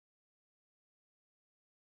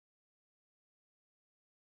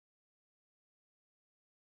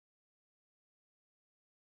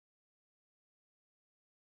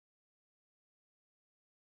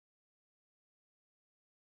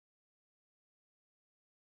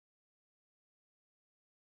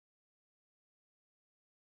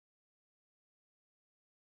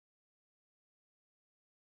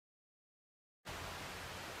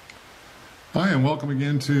Hi, and welcome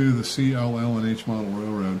again to the CLL&H model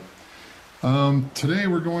railroad. Today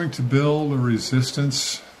we're going to build a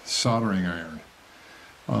resistance soldering iron.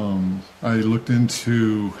 I looked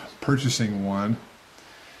into purchasing one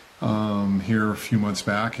here a few months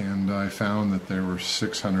back, and I found that they were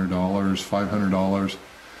 $600, $500.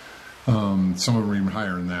 Some of them were even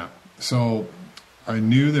higher than that. So I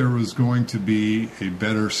knew there was going to be a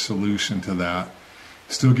better solution to that.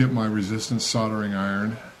 Still get my resistance soldering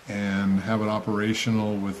iron and have it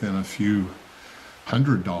operational within a few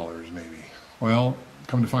 $100 maybe. Well,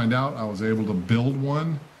 come to find out, I was able to build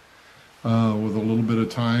one with a little bit of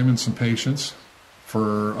time and some patience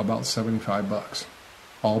for about 75 bucks.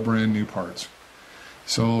 All brand new parts.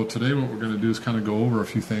 So today what we're going to do is kind of go over a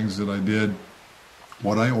few things that I did,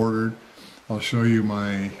 what I ordered. I'll show you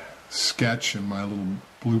my sketch and my little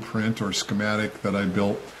blueprint or schematic that I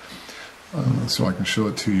built, so I can show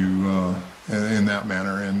it to you in that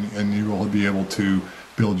manner, and you will be able to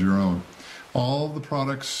build your own. All the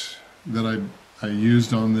products that I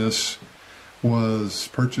used on this was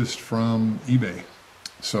purchased from eBay,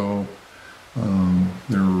 so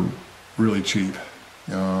they're really cheap,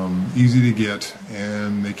 easy to get,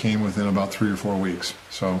 and they came within about 3 or 4 weeks.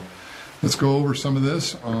 So let's go over some of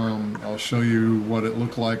this. I'll show you what it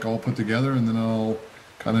looked like all put together, and then I'll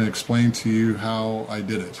kind of explain to you how I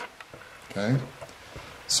did it. Okay,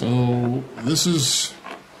 so this is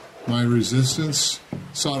my resistance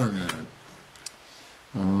soldering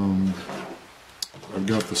iron. I've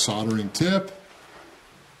got the soldering tip,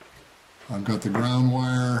 I've got the ground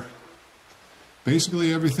wire,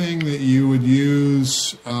 basically everything that you would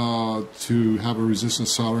use to have a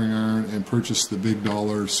resistance soldering iron and purchase the big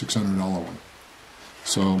dollar $600 one.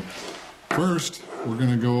 So first we're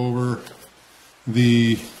going to go over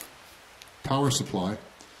the power supply.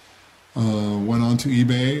 Went onto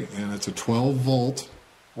eBay, and it's a 12 volt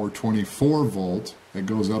or 24 volt. It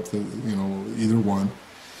goes up to, either one.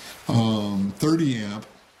 30 amp.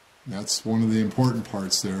 That's one of the important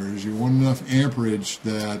parts there, is you want enough amperage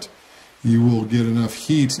that you will get enough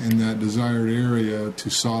heat in that desired area to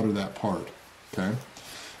solder that part. Okay.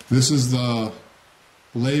 This is the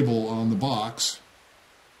label on the box.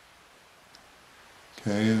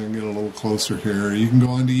 Okay, and get a little closer here. You can go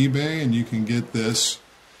onto eBay and you can get this.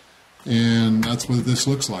 And that's what this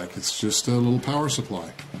looks like. It's just a little power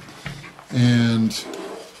supply. And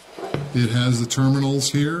it has the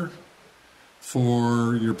terminals here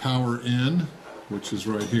for your power in, which is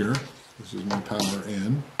right here. This is my power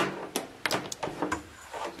in.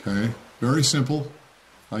 Okay, very simple.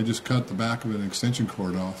 I just cut the back of an extension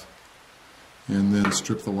cord off and then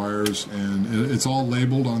strip the wires, and it's all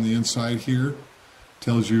labeled on the inside here.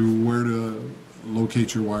 Tells you where to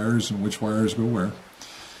locate your wires and which wires go where.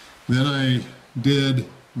 Then I did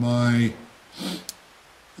my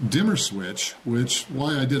dimmer switch,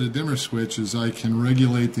 why I did a dimmer switch is I can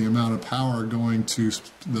regulate the amount of power going to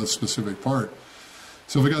the specific part.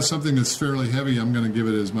 So if I got something that's fairly heavy, I'm going to give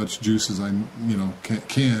it as much juice as I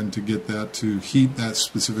can to get that to heat that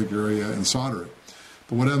specific area and solder it.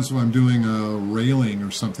 But what happens if I'm doing a railing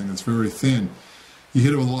or something that's very thin? You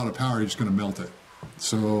hit it with a lot of power, you're just going to melt it.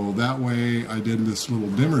 So that way I did this little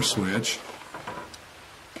dimmer switch.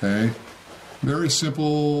 Okay, very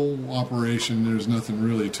simple operation. There's nothing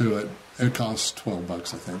really to it. It costs 12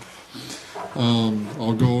 bucks, I think.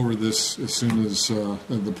 I'll go over this as soon as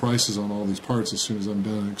the prices on all these parts as soon as I'm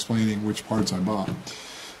done explaining which parts I bought.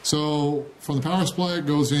 So from the power supply, it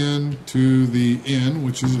goes in to the in,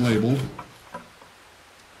 which is labeled.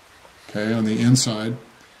 Okay, on the inside.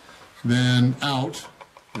 Then out,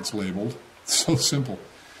 it's labeled. It's so simple.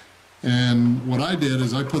 And what I did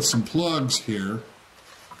is I put some plugs here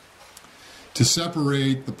to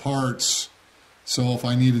separate the parts, so if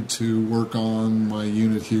I needed to work on my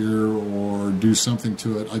unit here or do something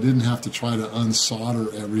to it, I didn't have to try to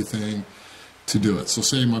unsolder everything to do it. So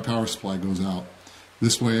say my power supply goes out.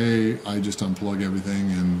 This way I just unplug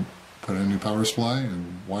everything and put in a new power supply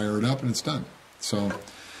and wire it up, and it's done. So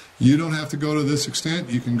you don't have to go to this extent.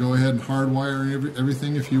 You can go ahead and hardwire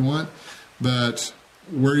everything if you want, but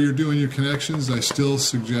where you're doing your connections, I still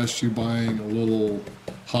suggest you buying a little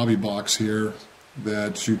hobby box here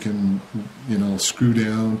that you can, screw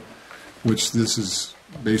down, which this is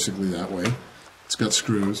basically that way. It's got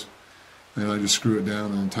screws, and I just screw it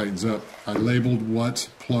down and it tightens up. I labeled what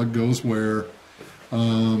plug goes where.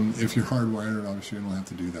 If you're hardwired, obviously you don't have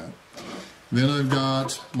to do that. Then I've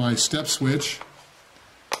got my step switch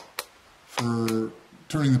for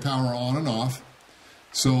turning the power on and off.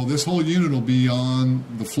 So this whole unit will be on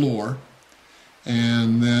the floor,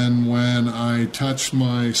 and then when I touch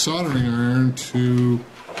my soldering iron to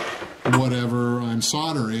whatever I'm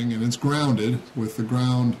soldering, and it's grounded with the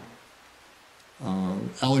ground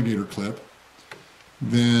alligator clip,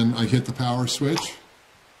 then I hit the power switch,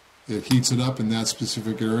 it heats it up in that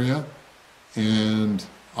specific area, and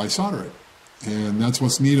I solder it. And that's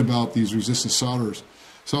what's neat about these resistance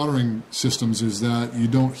soldering systems, is that you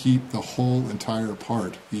don't heat the whole entire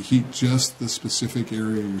part. You heat just the specific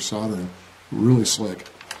area you're soldering. Really slick.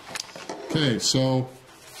 Okay, so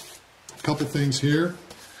a couple things here.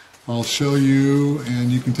 I'll show you,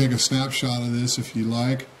 and you can take a snapshot of this if you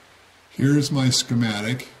like. Here's my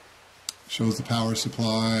schematic. Shows the power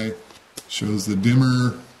supply, shows the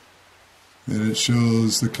dimmer, and it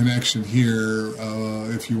shows the connection here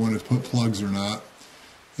if you want to put plugs or not.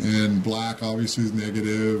 And black obviously is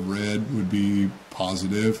negative, red would be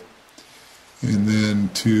positive, and then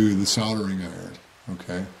to the soldering iron.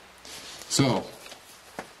 Okay, so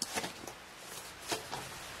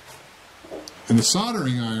in the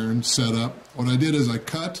soldering iron setup, what I did is I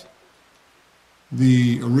cut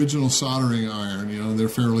the original soldering iron. You know, they're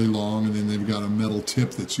fairly long, and then they've got a metal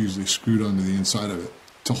tip that's usually screwed onto the inside of it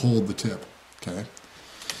to hold the tip. Okay,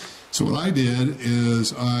 so what I did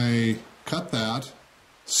is I cut that,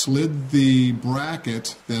 slid the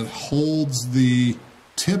bracket that holds the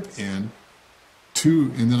tip in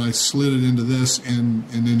and then I slid it into this and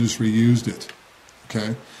then just reused it.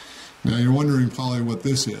 Okay, now you're wondering probably what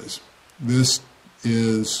this is. This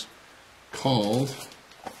is called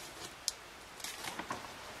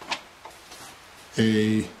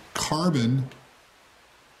a carbon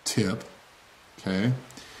tip. Okay,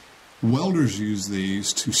 welders use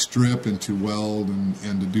these to strip and to weld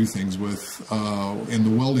and to do things with in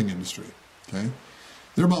the welding industry. Okay,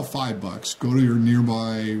 they're about $5. Go to your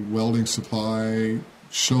nearby welding supply,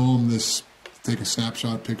 show them this, take a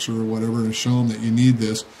snapshot picture or whatever, and show them that you need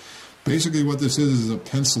this. Basically what this is a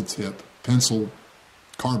pencil tip, pencil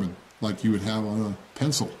carbon, like you would have on a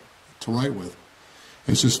pencil to write with.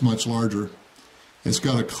 It's just much larger. It's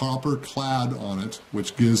got a copper clad on it,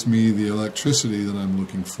 which gives me the electricity that I'm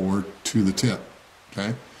looking for to the tip.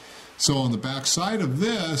 Okay, so on the back side of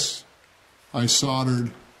this, I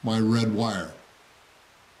soldered my red wire.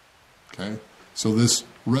 Okay, so this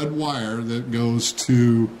red wire that goes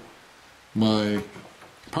to my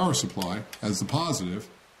power supply as the positive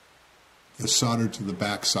is soldered to the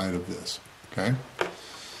back side of this. Okay,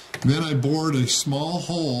 and then I bored a small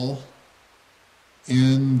hole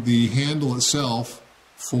in the handle itself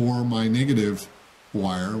for my negative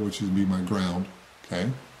wire, which would be my ground.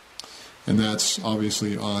 Okay, and that's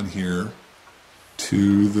obviously on here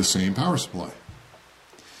to the same power supply.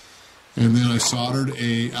 And then I soldered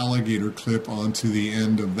a alligator clip onto the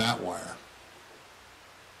end of that wire.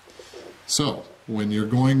 So when you're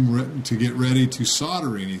going to get ready to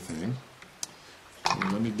solder anything,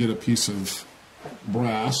 let me get a piece of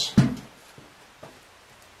brass.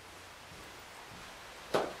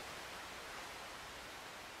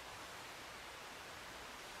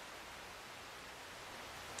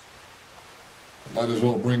 Might as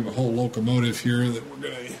well bring the whole locomotive here that we're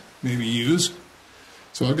going to maybe use.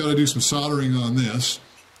 So I've got to do some soldering on this.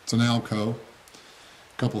 It's an Alco.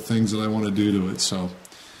 A couple things that I want to do to it. So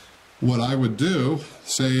what I would do,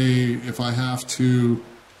 say if I have to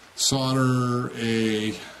solder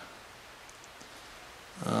a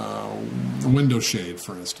window shade,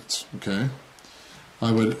 for instance, okay,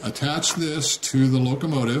 I would attach this to the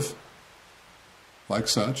locomotive like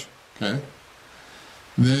such, okay,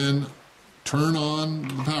 then turn on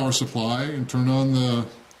the power supply and turn on the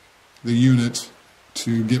unit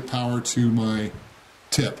to get power to my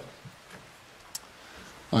tip.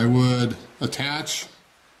 I would attach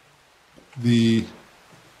the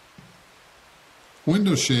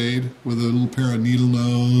window shade with a little pair of needle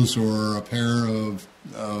nose or a pair of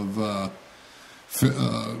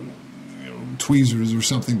tweezers or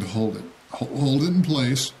something to hold it in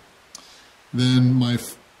place. Then my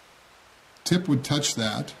tip would touch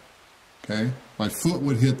that. Okay, my foot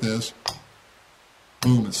would hit this.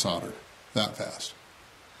 Boom, it's soldered that fast.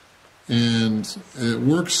 And it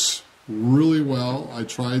works really well. I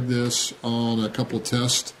tried this on a couple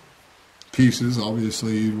test pieces.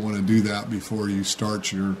 Obviously, you want to do that before you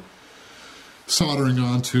start your soldering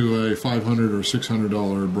onto a $500 or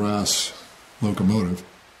 $600 brass locomotive.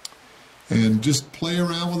 And just play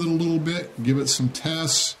around with it a little bit, give it some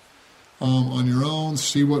tests on your own,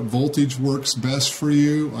 see what voltage works best for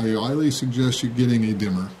you. I highly suggest you getting a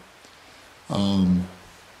dimmer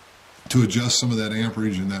to adjust some of that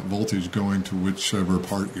amperage and that voltage going to whichever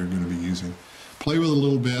part you're going to be using. Play with it a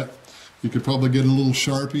little bit. You could probably get a little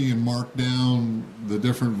Sharpie and mark down the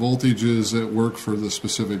different voltages that work for the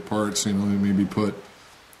specific parts. You know, maybe put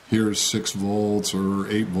here's 6 volts or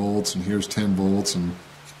 8 volts, and here's 10 volts, and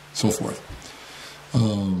so forth.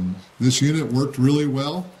 This unit worked really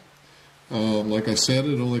well. Like I said,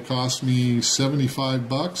 it only cost me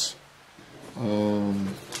 $75.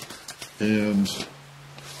 And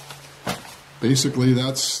basically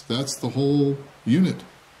that's the whole unit.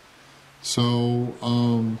 So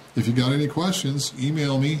if you got any questions,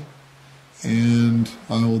 email me, and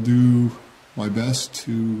I will do my best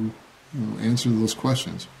to answer those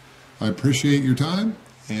questions. I appreciate your time,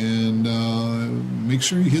 and make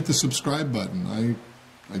sure you hit the subscribe button.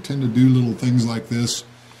 I tend to do little things like this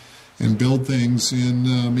and build things,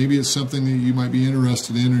 and maybe it's something that you might be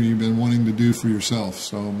interested in or you've been wanting to do for yourself,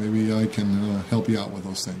 so maybe I can help you out with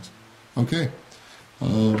those things. Okay,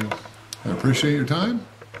 I appreciate your time,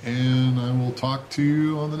 and I will talk to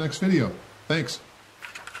you on the next video. Thanks.